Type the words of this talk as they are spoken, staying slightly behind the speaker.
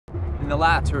the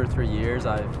last 2 or 3 years,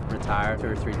 I've retired 2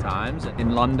 or 3 times.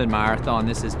 In London Marathon,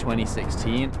 this is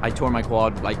 2016, I tore my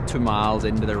quad like 2 miles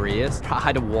into the race. I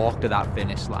had to walk to that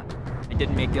finish line. I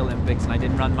didn't make the Olympics and I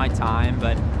didn't run my time,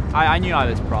 but I knew I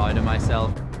was proud of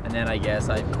myself. And then I guess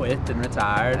I quit and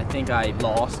retired. I think I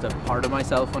lost a part of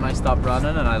myself when I stopped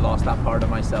running, and I lost that part of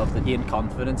myself that gained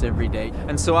confidence every day.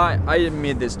 And so I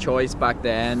made this choice back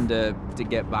then to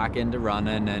get back into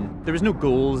running, and there was no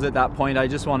goals at that point. I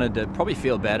just wanted to probably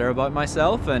feel better about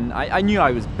myself, and I knew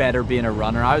I was better being a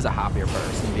runner. I was a happier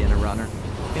person being a runner.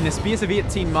 In the space of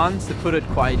 18 months, to put it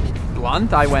quite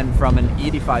blunt, I went from an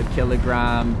 85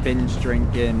 kilogram binge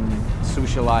drinking,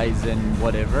 socializing,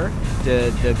 whatever,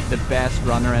 to the best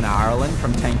runner in Ireland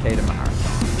from 10K to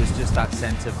marathon. There's just that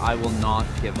sense of I will not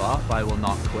give up, I will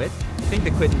not quit. I think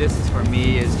the quitting distance for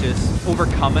me is just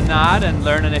overcoming that and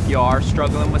learning if you are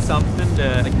struggling with something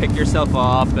to like pick yourself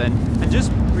up and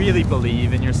just really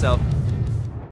believe in yourself.